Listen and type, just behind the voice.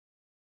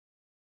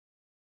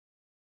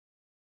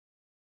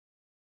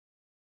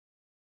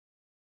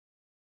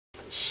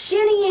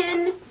Shinny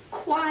in,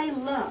 Kwai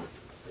La.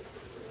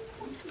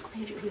 I'm so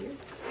glad you're here.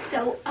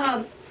 So,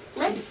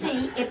 let's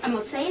see if I'm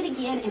going to say it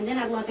again, and then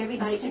I'd love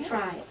everybody to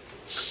try it.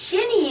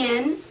 Shinny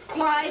in,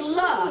 Kwai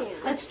La.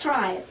 Let's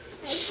try it.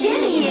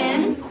 Shinny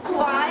in,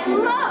 Kwai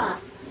La.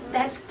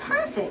 That's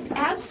perfect.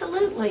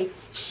 Absolutely.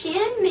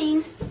 Shin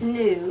means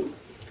new.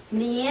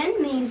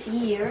 Nien means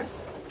year.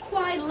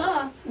 Kwai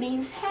La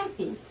means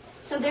happy.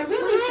 So they're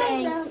really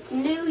saying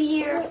New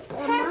Year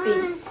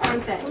happy,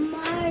 aren't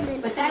they?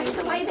 But that's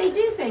the way they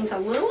do things, a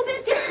little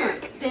bit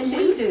different than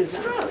we do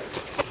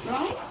strokes,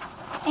 right?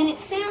 And it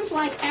sounds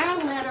like our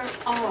letter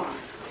R.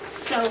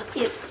 So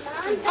it's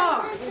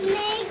R.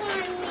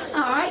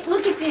 All right,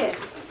 look at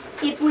this.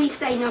 If we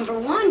say number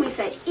 1, we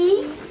say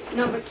E.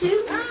 Number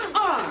 2,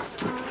 R.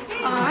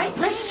 All right,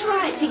 let's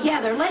try it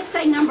together. Let's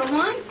say number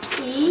 1,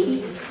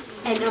 E,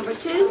 and number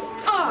 2,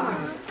 R.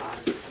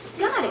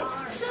 Got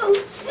it. So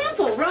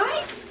simple,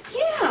 right?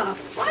 Yeah.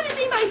 Why does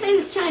anybody say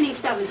this Chinese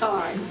stuff is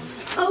hard?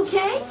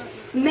 Okay.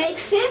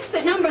 Makes sense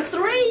that number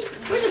 3,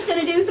 we're just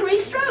going to do 3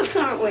 strokes,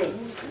 aren't we?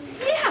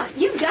 Yeah,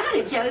 you got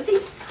it, Josie.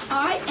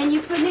 All right, and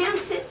you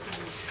pronounce it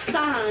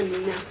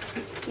sun.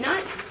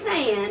 Not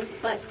sand,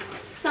 but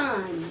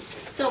sun.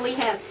 So we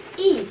have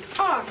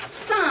E-R,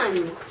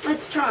 sun.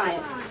 Let's try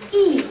it.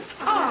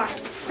 E-R,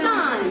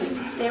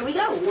 sun. There we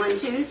go. 1,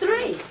 2,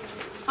 3.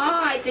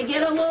 All right, they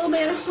get a little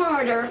bit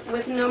harder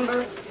with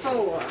number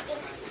 4.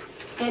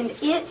 And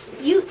it's,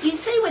 you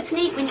see what's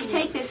neat when you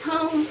take this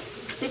home?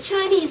 The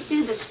Chinese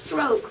do the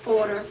stroke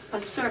order a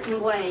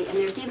certain way, and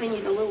they're giving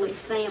you the little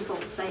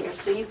examples there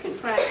so you can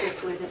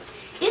practice with it.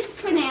 It's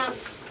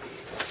pronounced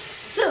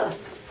S.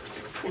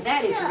 Now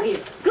that is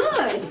weird.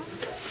 Good.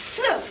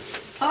 S.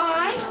 All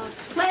right,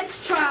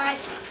 let's try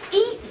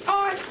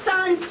E-R,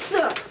 sun, S.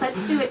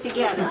 Let's do it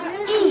together.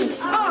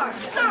 E-R,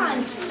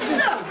 sun,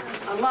 S.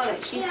 I love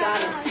it. She's got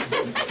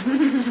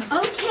it.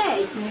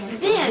 Okay,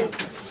 then,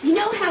 you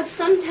know how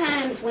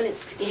sometimes when it's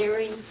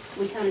scary,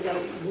 we kind of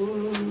go,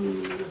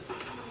 woo.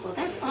 Well,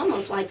 that's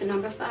almost like the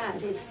number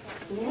 5. It's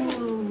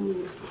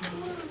woo.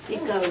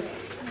 It goes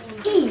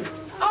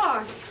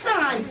E-R,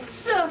 sun,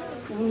 S,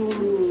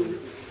 woo.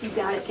 You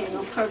got it,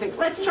 Kendall. Perfect.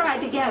 Let's try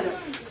it together.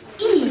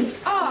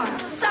 E-R,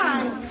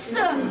 sun, S,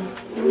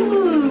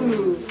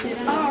 woo.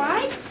 All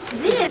right?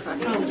 This.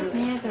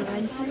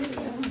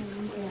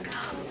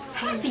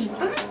 Happy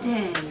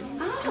birthday.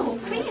 Oh,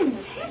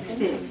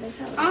 fantastic.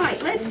 All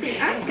right, let's see.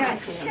 I've got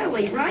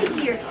Kelly right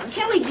here.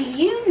 Kelly, do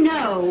you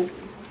know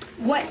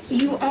what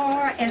you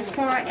are as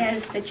far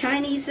as the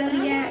Chinese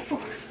zodiac?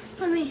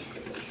 Let me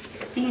see.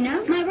 Do you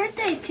know? My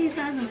birthday is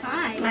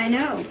 2005. I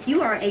know.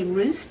 You are a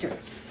rooster.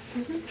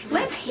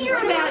 Let's hear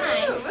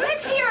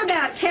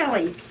about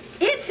Kelly.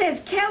 It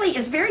says Kelly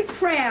is very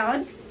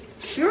proud,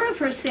 sure of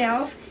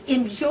herself,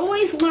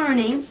 enjoys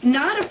learning,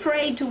 not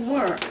afraid to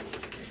work.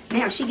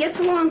 Now, she gets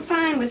along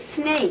fine with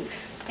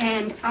snakes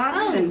and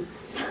oxen.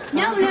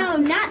 No,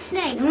 not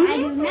snakes. I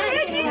do not.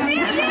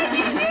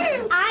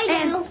 I do.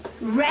 And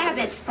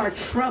rabbits are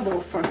trouble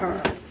for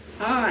her.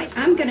 All right,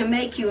 I'm going to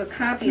make you a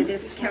copy of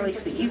this, Kelly,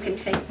 so you can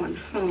take one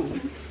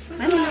home.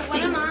 Let me see.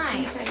 What am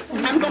I?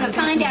 I'm going to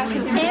find out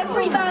who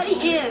everybody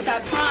is, I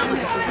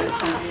promise.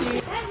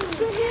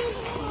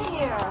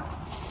 Here.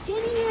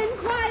 Jenny and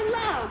Kwai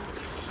La.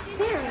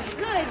 Very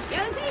good,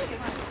 Josie.